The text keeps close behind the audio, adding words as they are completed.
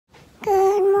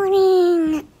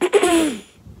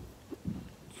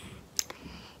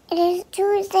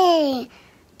Okay,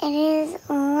 it is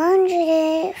laundry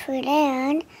day for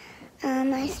Dad.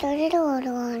 I started a load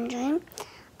of laundry.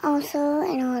 Also,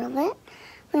 in a little bit,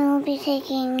 we will be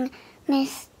taking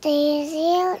Miss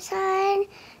Daisy outside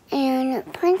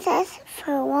and Princess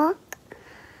for a walk.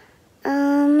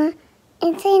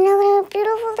 It's another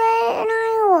beautiful day in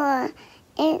Iowa.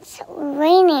 It's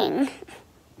raining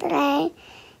today,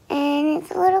 and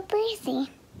it's a little breezy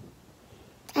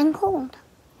and cold.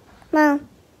 Well,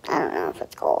 I don't know if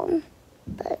it's cold,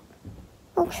 but it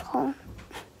looks cold.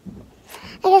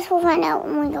 I guess we'll find out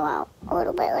when we go out a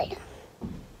little bit later.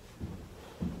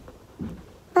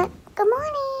 But, good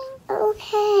morning!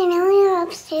 Okay, now we are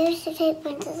upstairs to take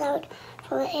Princess out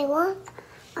for a walk.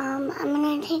 I'm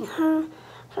going to take her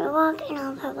for a walk, and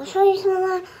I'll probably show you some of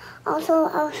that. Also,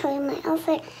 I'll show you my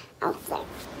outfit outside.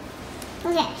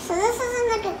 Okay, so this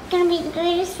isn't going to be the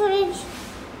greatest footage,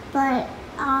 but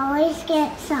I'll always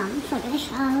get some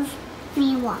footage of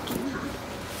me walking home.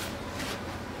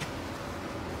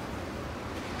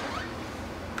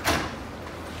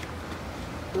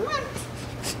 Come on.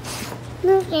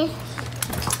 Move this.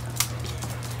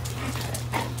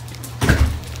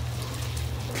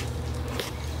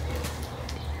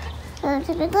 So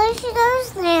typically she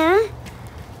goes there,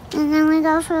 and then we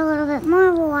go for a little bit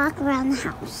more. We'll walk around the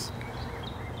house.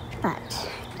 But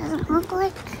it doesn't look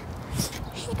like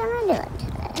she's gonna do it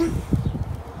today.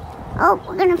 Oh,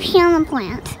 we're gonna pee on the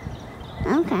plant.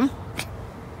 Okay.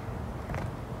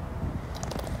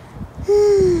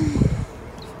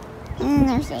 And then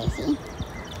there's Daisy.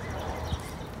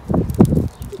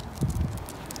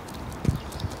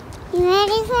 You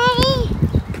ready, Freddy?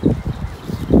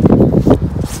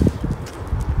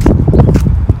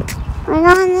 We're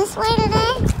going this way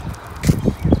today?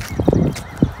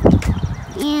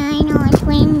 Yeah, I know it's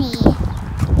windy,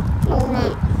 isn't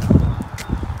it?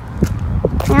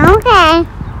 Okay,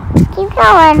 keep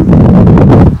going.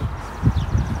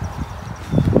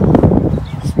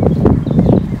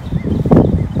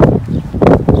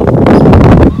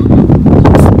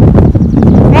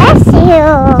 Bless you.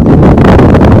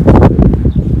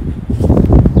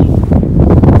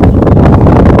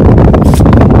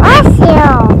 Bless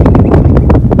you.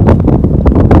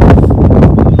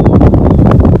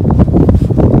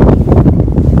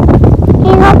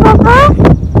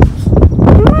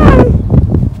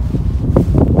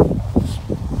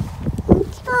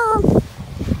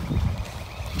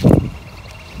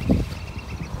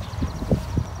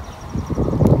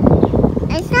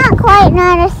 It's not quite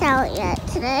nice out yet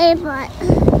today, but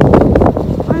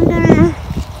we're gonna,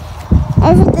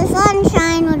 if the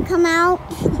sunshine would come out.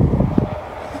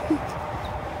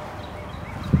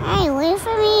 Hey, wait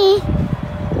for me.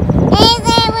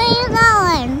 Daisy, where are you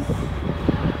going?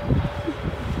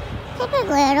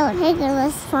 Typically I don't take it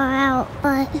this far out,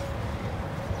 but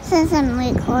since I'm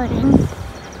recording,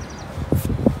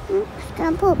 it's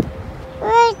gonna poop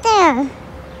right there.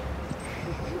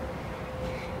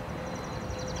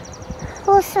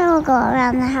 We'll still go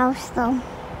around the house though.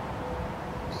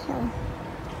 So,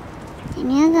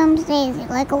 and here comes Daisy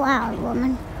like a wild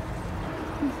woman.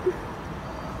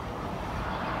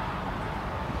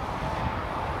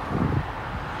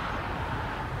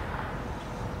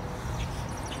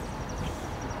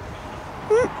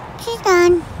 She's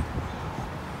done.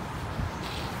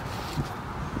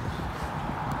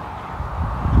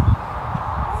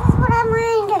 This is what I'm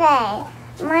wearing today.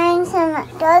 I'm wearing some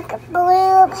dark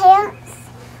blue pants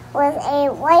with a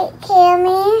white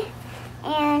cami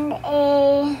and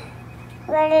a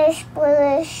reddish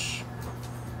bluish,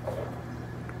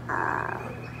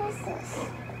 what is this?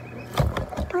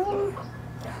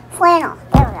 Flannel.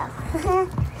 There we go.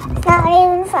 It's not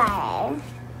even Friday.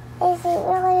 Is it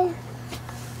really?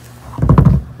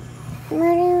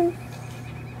 Maroon.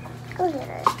 Go get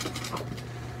it.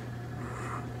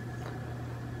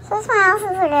 So that's my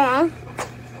outfit for today.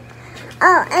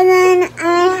 Oh, and then I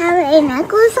have a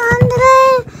necklace on today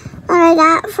that I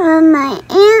got from my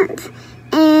aunt,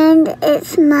 and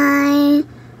it's my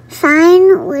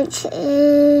sign, which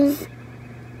is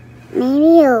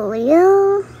maybe a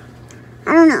Leo.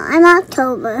 I don't know. I'm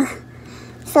October,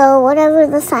 so whatever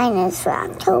the sign is for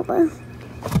October.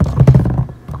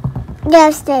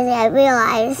 Yes, Daisy, I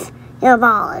realize your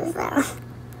ball is there.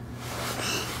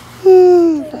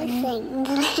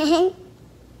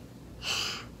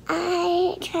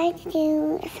 I tried to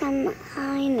do some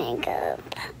eye makeup.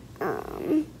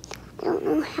 I don't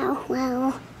know how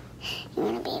well you're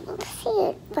going to be able to see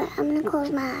it, but I'm going to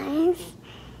close my eyes.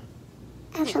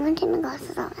 Actually, I'm going to take my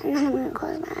glasses off, and then I'm going to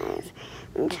close my eyes.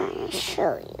 I'm trying to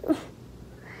show you.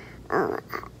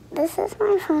 This is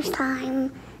my first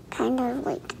time kind of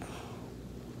like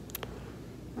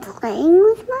playing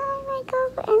with my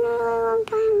makeup in a really long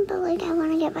time, but like I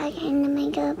want to get back into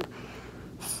makeup.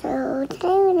 So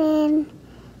today we did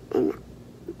an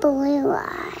blue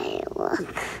eye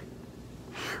look,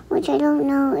 which I don't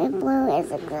know if blue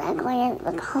is exactly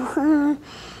the color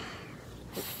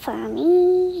for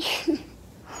me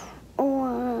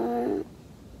or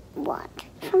what.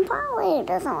 From far away it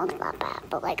doesn't look that bad,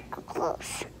 but like up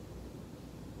close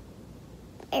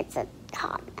it's a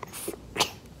hot mess.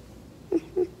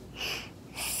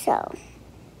 So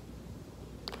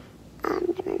I'm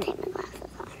gonna take my glasses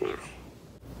off now.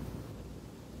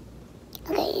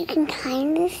 Okay, you can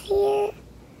kind of see it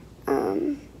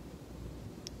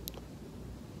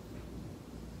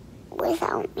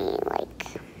without me like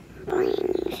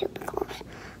bringing you super close.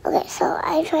 Okay, so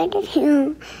I tried to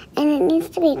do, and it needs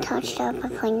to be touched up or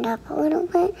cleaned up a little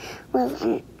bit with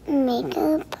a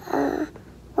makeup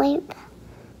wipe,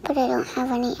 but I don't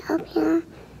have any up here,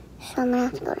 so I'm gonna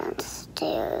have to go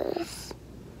downstairs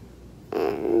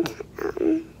and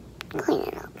clean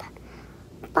it up.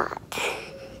 But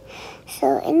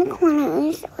so in the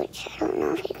corners, which I don't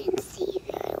know if you can see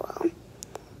very well,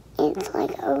 it's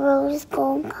like a rose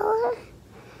gold color,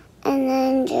 and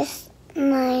then just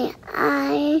my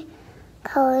eye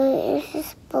color is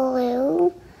just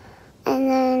blue, and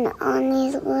then on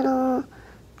these little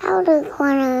outer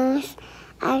corners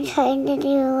I tried to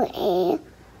do a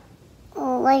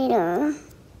lighter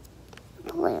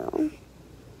blue,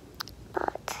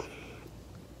 but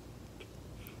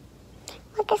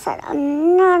like I said,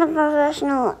 I'm not a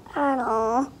professional at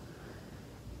all,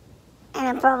 and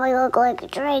I probably look like a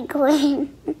drag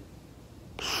queen,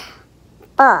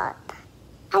 but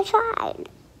I tried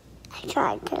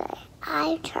today.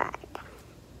 I tried.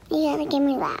 You gotta give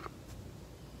me that.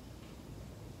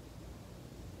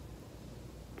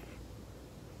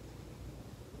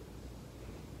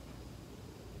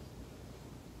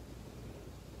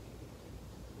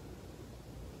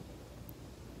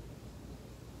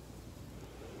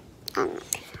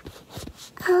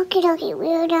 Okie dokie,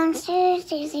 we are downstairs.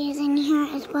 Daisy's in here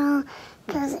as well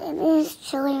because it is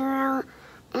chillier out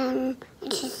and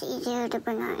it's just easier to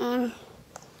bring her in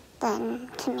than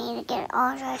to me to get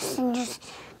all dressed and just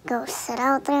go sit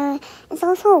out there. It's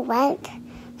also wet,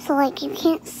 so like you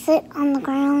can't sit on the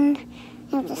ground.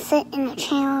 You have to sit in a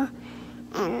chair,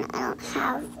 and I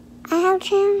have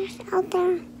chairs out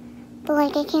there, but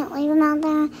like I can't leave them out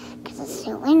there because it's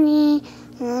too windy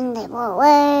and then they blow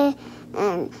away.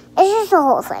 And it's just a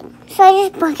whole thing. So I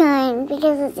just put her in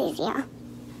because it's easier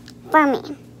for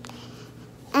me.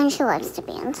 And she likes to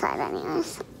be inside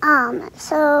anyways.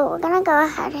 So we're gonna go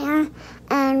ahead here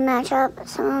and match up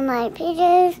some of my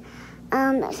pages.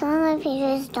 Some of my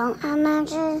pages don't have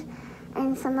matches,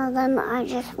 and some of them are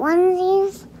just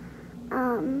onesies.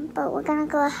 But we're gonna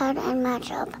go ahead and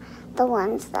match up the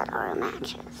ones that are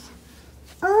matches.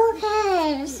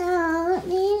 Okay, so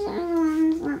these are the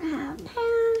ones that have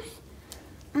pairs.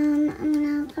 I'm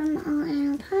gonna put them all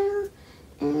in a pile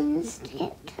and stick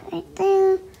it right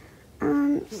there.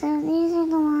 So these are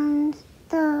the ones,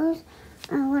 those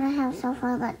are what I have so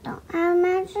far that don't have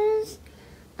matches.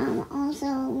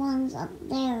 Also ones up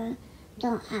there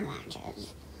don't have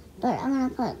matches. But I'm gonna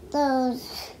put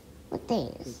those with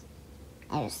these.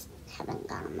 I just haven't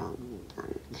got them all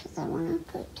done because I wanna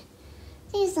put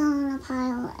these all in a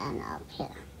pile and up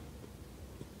here.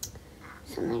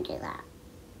 So I'm gonna do that.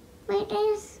 Wait,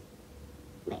 Days.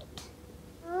 Wait.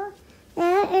 So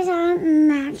that is our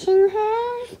matching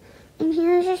pairs. And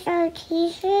here's just our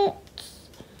t-shirts.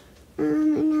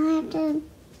 And now I have to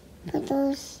put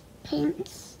those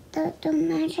pants that don't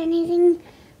match anything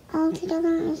all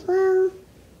together as well.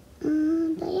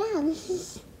 But yeah, this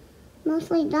is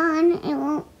mostly done. It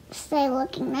won't stay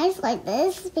looking nice like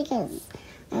this because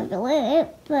I have to wear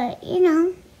it. But, you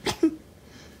know,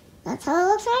 that's how it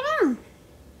looks right now.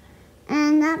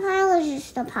 And that pile is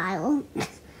just a pile of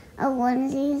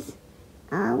onesies.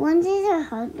 Onesies are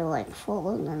hard to like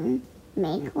fold and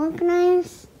make look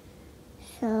nice,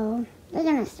 so they're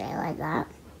gonna stay like that.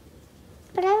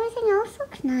 But everything else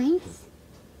looks nice.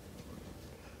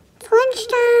 It's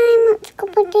lunchtime. Let's go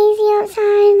put Daisy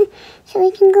outside so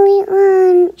we can go eat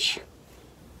lunch.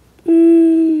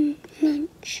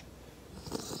 Lunch.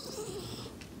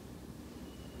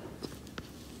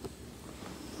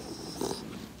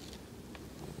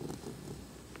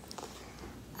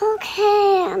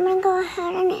 Okay, I'm gonna go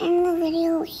ahead and end the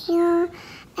video here.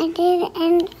 I did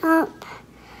end up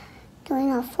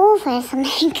doing a full face of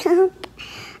makeup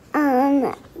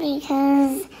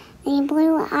because the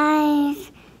blue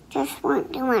eyes just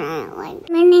weren't doing it. Like,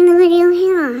 I'm ending the video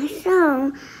here.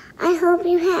 So I hope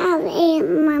you have a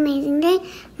more amazing day,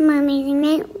 more amazing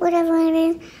night, whatever it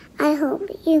is. I hope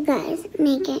you guys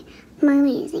make it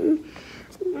amazing.